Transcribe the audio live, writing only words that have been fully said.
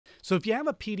So if you have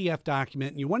a PDF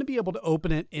document and you want to be able to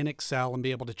open it in Excel and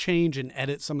be able to change and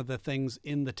edit some of the things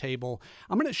in the table,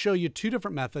 I'm going to show you two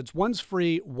different methods. One's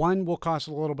free, one will cost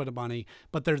a little bit of money,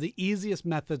 but they're the easiest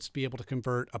methods to be able to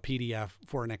convert a PDF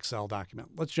for an Excel document.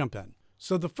 Let's jump in.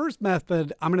 So the first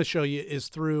method I'm going to show you is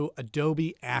through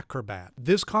Adobe Acrobat.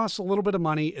 This costs a little bit of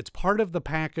money. It's part of the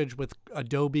package with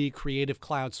Adobe Creative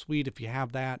Cloud Suite if you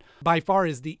have that. By far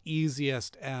is the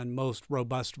easiest and most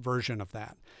robust version of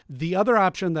that. The other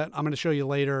option that I'm going to show you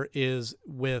later is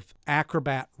with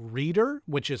Acrobat Reader,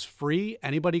 which is free.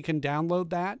 Anybody can download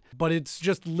that, but it's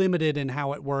just limited in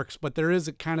how it works. But there is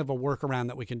a kind of a workaround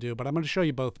that we can do, but I'm going to show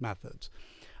you both methods.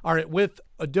 All right, with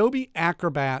Adobe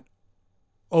Acrobat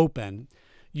open,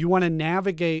 you want to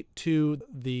navigate to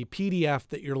the PDF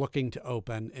that you're looking to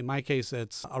open. In my case,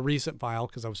 it's a recent file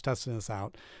because I was testing this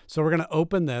out. So we're going to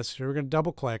open this. We're going to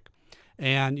double click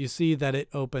and you see that it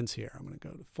opens here. I'm going to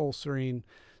go to full screen.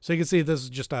 So you can see this is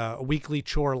just a weekly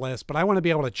chore list, but I want to be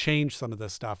able to change some of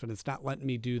this stuff and it's not letting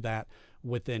me do that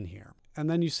within here. And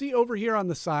then you see over here on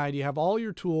the side, you have all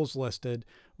your tools listed.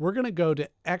 We're going to go to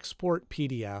Export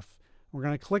PDF. We're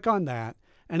going to click on that.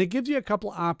 And it gives you a couple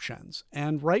options.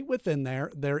 And right within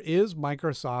there, there is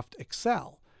Microsoft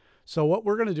Excel. So what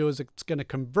we're going to do is it's going to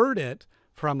convert it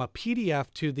from a PDF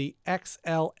to the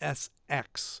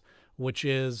XLSX, which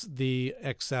is the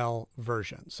Excel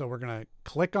version. So we're going to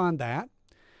click on that.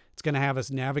 It's going to have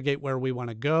us navigate where we want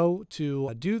to go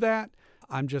to do that.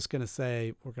 I'm just going to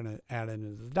say we're going to add it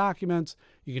into the documents.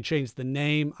 You can change the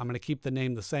name. I'm going to keep the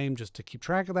name the same just to keep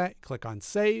track of that. Click on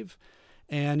Save.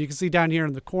 And you can see down here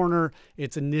in the corner,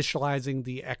 it's initializing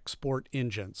the export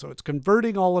engine. So it's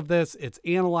converting all of this. It's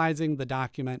analyzing the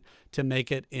document to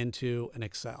make it into an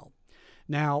Excel.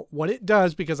 Now, what it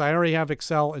does, because I already have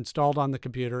Excel installed on the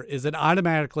computer, is it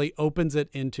automatically opens it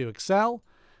into Excel.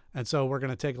 And so we're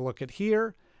going to take a look at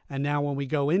here. And now when we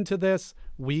go into this,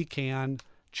 we can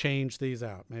change these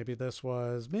out. Maybe this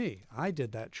was me. I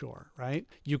did that chore, right?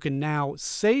 You can now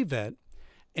save it.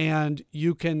 And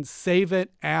you can save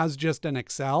it as just an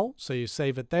Excel. So you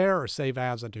save it there or save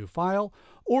as a new file,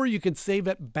 or you can save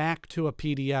it back to a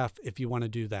PDF if you want to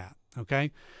do that. Okay.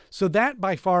 So that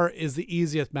by far is the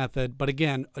easiest method. But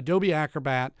again, Adobe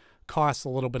Acrobat costs a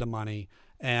little bit of money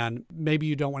and maybe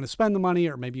you don't want to spend the money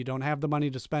or maybe you don't have the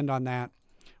money to spend on that.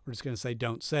 We're just going to say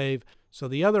don't save. So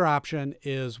the other option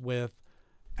is with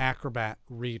Acrobat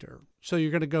Reader. So you're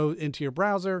going to go into your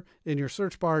browser, in your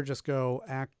search bar, just go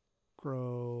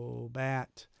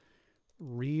Acrobat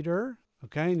Reader.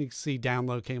 Okay, and you can see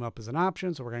download came up as an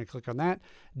option. So we're going to click on that.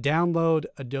 Download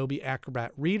Adobe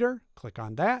Acrobat Reader. Click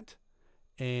on that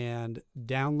and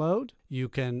download. You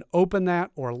can open that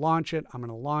or launch it. I'm going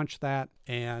to launch that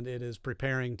and it is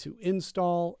preparing to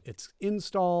install. It's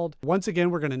installed. Once again,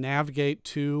 we're going to navigate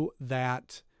to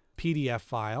that PDF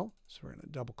file. So we're going to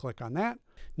double click on that.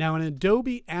 Now in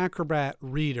Adobe Acrobat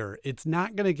Reader, it's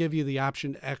not going to give you the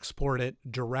option to export it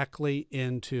directly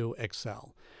into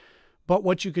Excel. But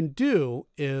what you can do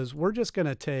is we're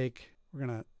going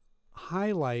to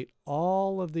highlight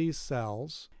all of these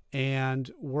cells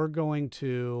and we're going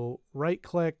to right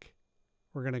click.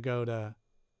 We're going to go to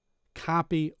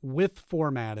copy with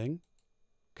formatting.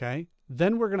 Okay.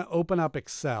 Then we're going to open up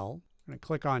Excel. We're going to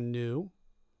click on new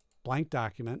blank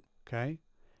document. Okay.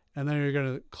 And then you're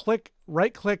going to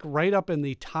right click right up in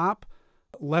the top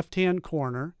left-hand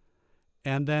corner.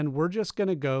 And then we're just going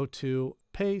to go to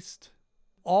paste.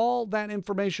 All that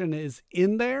information is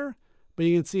in there, but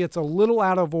you can see it's a little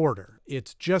out of order.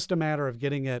 It's just a matter of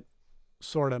getting it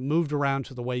sort of moved around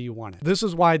to the way you want it. This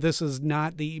is why this is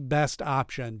not the best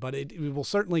option, but it will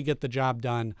certainly get the job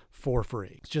done for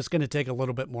free. It's just going to take a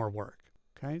little bit more work.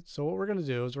 Okay. So what we're going to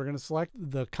do is we're going to select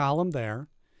the column there.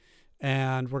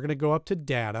 And we're going to go up to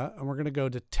data and we're going to go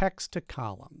to text to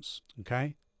columns.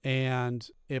 Okay. And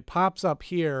it pops up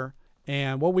here.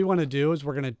 And what we want to do is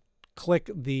we're going to click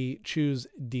the choose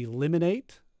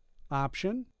Delimitate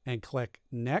option and click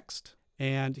next.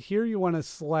 And here you want to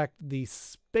select the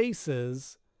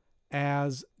spaces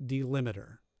as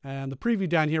delimiter. And the preview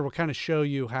down here will kind of show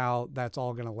you how that's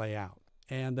all going to lay out.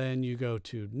 And then you go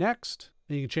to next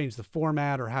and you can change the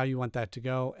format or how you want that to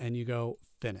go and you go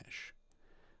finish.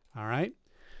 All right.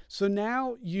 So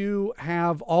now you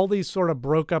have all these sort of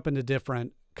broke up into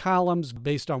different columns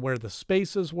based on where the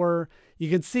spaces were. You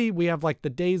can see we have like the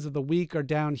days of the week are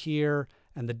down here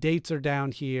and the dates are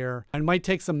down here. And it might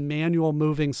take some manual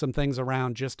moving some things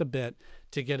around just a bit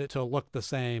to get it to look the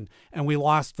same. And we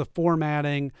lost the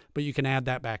formatting, but you can add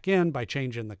that back in by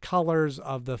changing the colors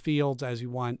of the fields as you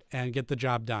want and get the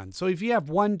job done. So if you have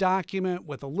one document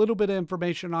with a little bit of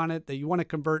information on it that you want to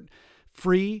convert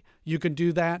free, you can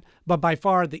do that. But by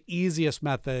far the easiest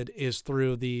method is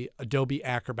through the Adobe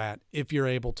Acrobat if you're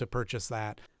able to purchase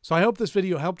that. So I hope this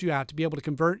video helped you out to be able to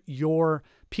convert your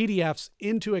PDFs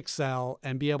into Excel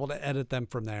and be able to edit them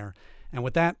from there. And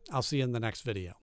with that, I'll see you in the next video.